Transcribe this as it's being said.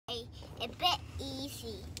a bit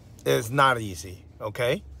easy. It's not easy,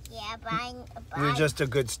 okay? Yeah, but You're just a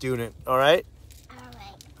good student, all right?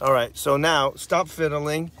 Alright. All right, so now stop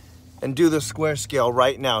fiddling and do the square scale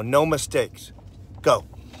right now. No mistakes. Go.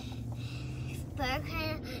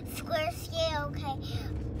 Square scale, okay.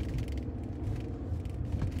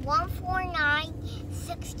 149,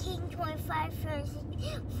 16, 25, 36,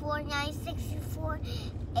 49, 64,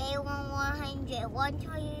 81, 100,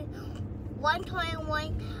 120,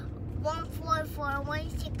 121, 144,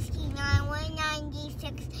 169,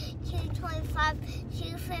 196, 225,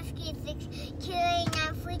 256,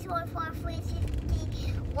 289, 324,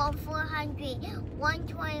 360, 400,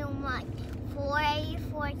 121,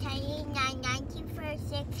 484, 1089,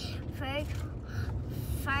 1946,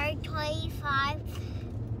 425,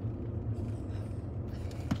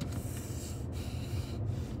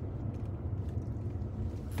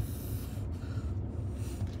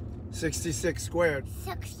 66 squared.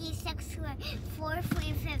 66 squared,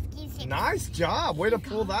 4356. Nice job. Way to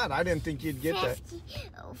pull that. I didn't think you'd get 50,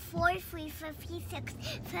 4356,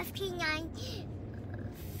 59,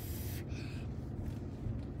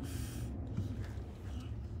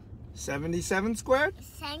 77 squared?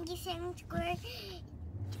 77 squared,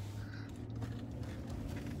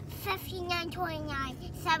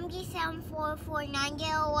 5929, 77 44,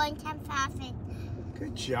 901, 10,000.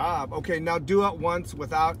 Good job. Okay, now do it once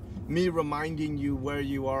without me reminding you where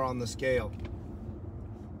you are on the scale.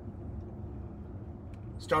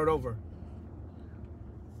 Start over.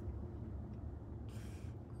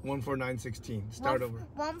 14916. Start over.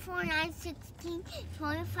 14916,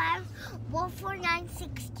 25,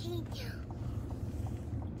 14916,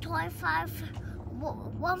 25,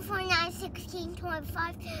 14916,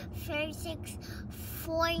 25, 36,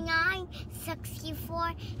 49,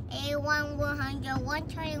 64, 81, 100,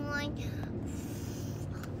 121,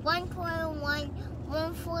 121,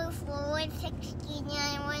 144,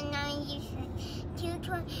 169, 196,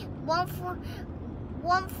 220,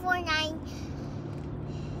 149,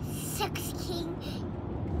 16,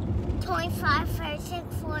 25,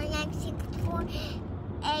 36, 49, 64,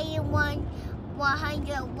 81,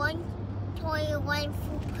 100, 121,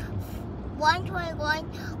 121,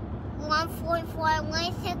 144,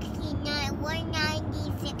 169,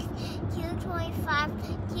 196, 225,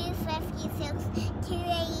 256,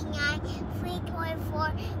 289,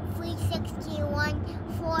 324, 361,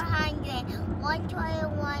 400,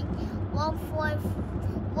 121, 121,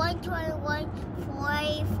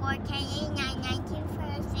 484, 1089,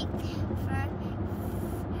 1946,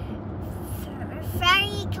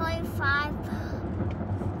 30, 25.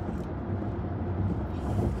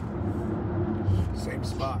 Same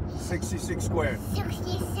spot. 66 squared.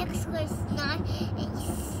 66 squared is 9.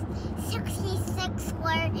 66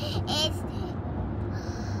 squared is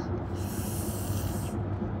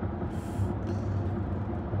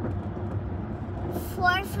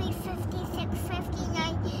 4356,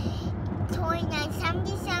 59, 29,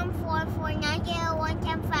 77, 44, 901,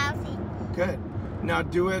 10,000. Good. Now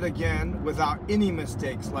do it again without any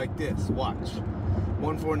mistakes like this. Watch.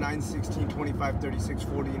 149, 16, 25, 36,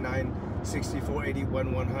 49, 64,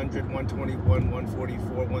 81, 100, 121,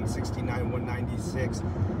 144, 169, 196,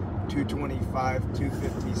 225,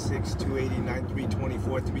 256, 289,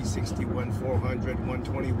 324, 361, 400,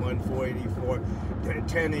 121, 484,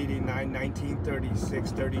 1089,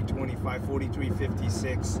 1936, 3025,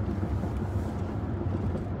 4356,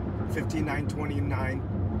 5929,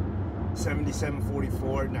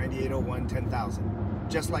 7744, 9801, 10,000.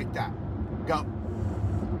 Just like that. Go.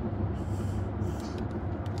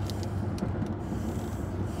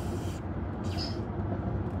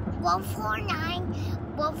 149,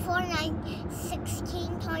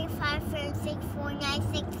 16, 25, 36,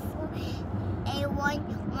 49, 64, 81,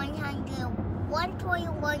 100,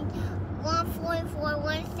 121, 144,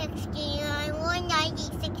 169,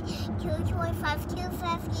 196, 225,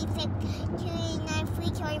 256, 289,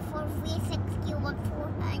 324, 361,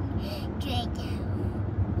 400,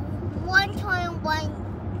 121,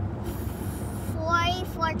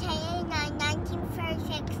 44, 1089,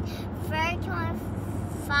 1936,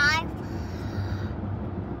 325,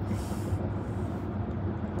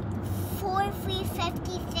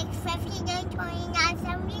 4356, 59, 29,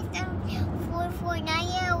 77, 44,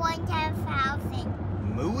 901, 10,000.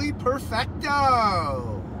 Muy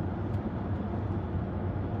perfecto.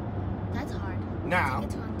 That's hard. Now,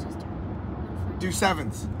 do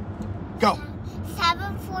sevens. Go.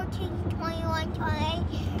 7, 14, 21, 28,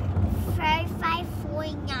 35,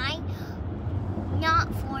 49.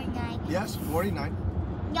 Not 49. Yes, 49.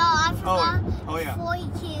 No, I forgot. Oh, yeah.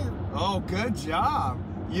 42. Oh, good job.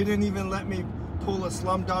 You didn't even let me pull a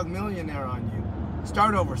Slumdog Millionaire on you.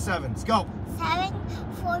 Start over. 7s. Go. 7,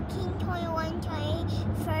 14, 21, 28,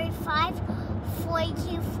 35,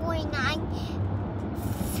 42, 49,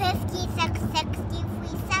 56, 63,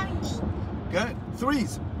 70. Good.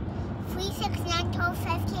 3s. 3, 6, 9, 12,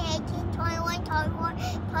 15, 18, 21, 24,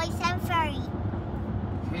 27, 30.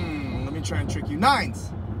 Let me try and trick you.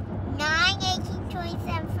 9s. 9, 18,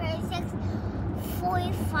 27, 36,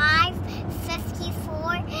 45,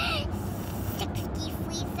 54,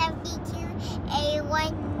 63, 72,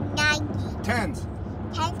 81, 90. 10s.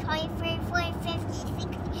 10, 20, 30, 40, 50, 60,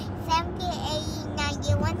 70, 80,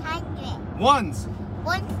 90, 100. 1s.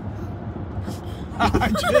 1, I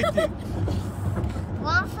tricked you.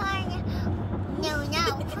 1, 5, no.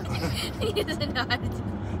 He doesn't know how to do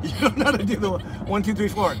You don't know how to do the 1, 2, 3,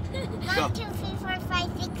 4. 1, 2, 3, 4, 5,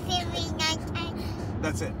 6, 7, 8, 9, 10.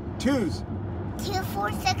 That's it. 2s. 2,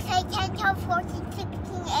 4, 6, 8, 10, 12, 14, 16,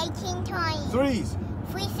 18, 20. 3s.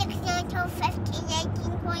 3, 6, 9, 12, 15,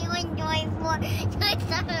 18, 21, 24,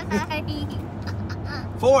 27, 30.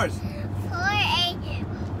 4s.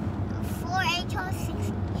 4, 8, 12,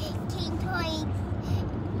 16, 20,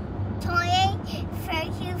 28,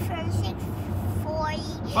 32, 36, 40.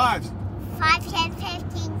 5s. 5, 10,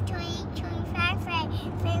 15, 20, 25,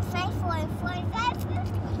 30, 35, 40, 45,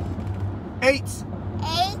 50. 8s.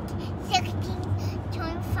 8, 16,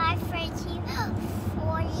 25, 30,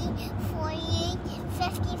 40, 48,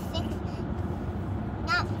 56,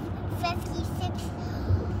 no, 56.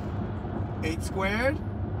 8 squared.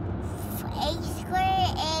 8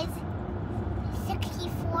 squared is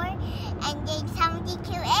 64, and then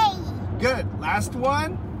 72, 80. Good. Last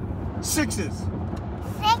one. 6s. 6,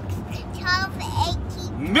 12,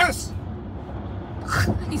 18. Miss.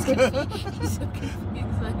 He's so confused.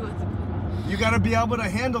 Like, what's it? You got to be able to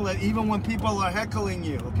handle it even when people are heckling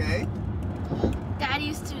you, okay? Dad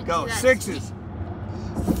used to Go. do that. 6s. 6,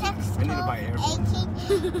 I need to buy 12,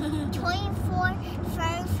 18, 24,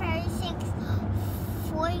 30, 36,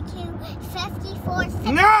 42, 54,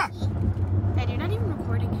 60. Nah! Dad, you're not even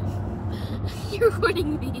recording him. You're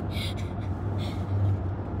recording me.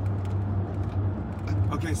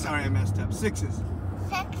 Okay, sorry I messed up. 6s. 6,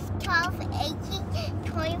 12, 18,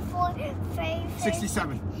 24, 30,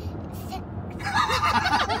 67. 6.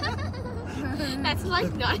 That's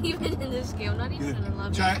like not even in the scale, not even an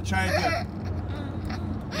 11. Try it.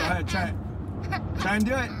 Go ahead, try it. Try and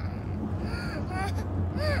do it.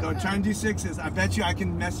 Go, try and do 6s. I bet you I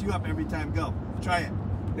can mess you up every time. Go. Try it.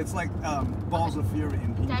 It's like balls of fury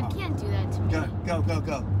in ping Dad pong. can't do that to me. Go.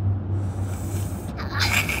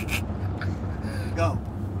 Go.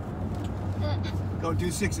 Go do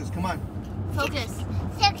 6s. Come on. Focus.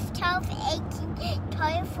 6, 12, 18,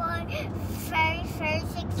 24, 30,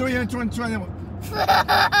 36. 321.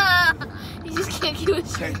 You just can't do a Okay,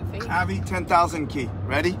 straight face. Abby, 10,000 key.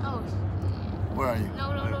 Ready? Oh, Where are you?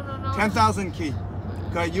 no. 10,000 key.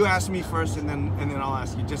 Go. You ask me first, and then I'll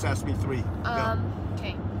ask you. Just ask me 3. Go.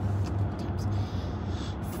 Okay. Times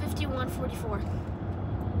 51, 44.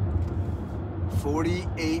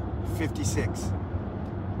 48, 56.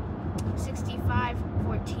 65,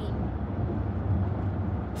 14.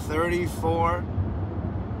 34.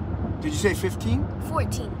 Did you say 15?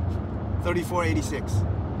 14. 34, 86.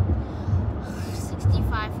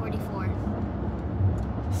 65, 44.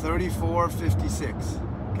 34, 56.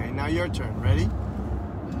 Okay, now your turn. Ready?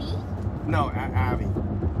 Me? No, Abby.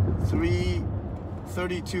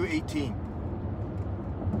 32, 18.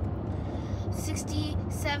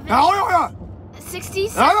 67. No.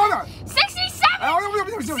 67. No. 67!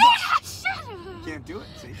 Can't do it,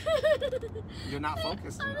 see? You're not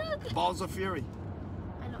focused enough. Balls of fury.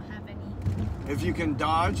 I don't have any. If you can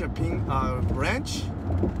dodge a wrench,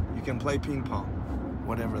 you can play ping pong.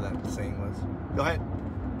 Whatever that saying was. Go ahead.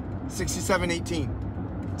 67, 18.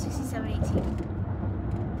 67,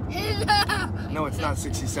 18. No, it's not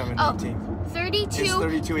 67, Oh, 18. 32. It's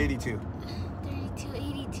 32, 82. 32,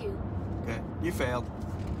 82. Okay, you failed.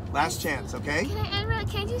 Last chance, okay? Can I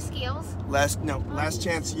do scales? Last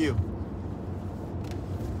chance you.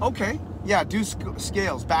 Okay, yeah, do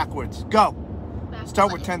scales backwards. Go.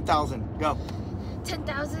 Start with 10,000. Go.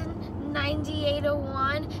 10,000,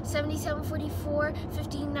 9801, 7744,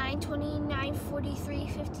 59, 29, 43,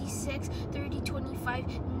 56, 30, 25,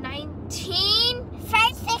 19,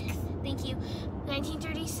 36. Thank you.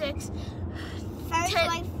 1936.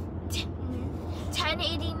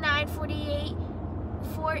 1089, 48,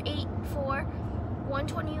 484,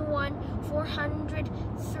 121, 400,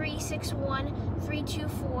 361,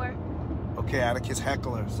 324. Okay, Atticus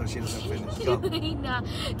heckler, so she doesn't finish. Go.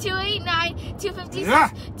 289, 256, Yeah.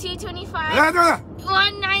 225, Yeah, 196, Hold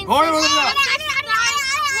on.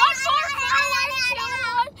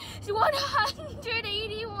 144, 100,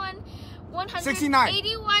 100, 69,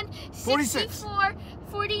 81, 46, 64,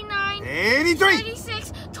 49, 83.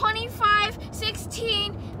 36, 25,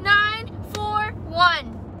 16, 9, 4,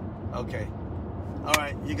 1. Okay. All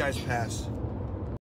right, you guys pass.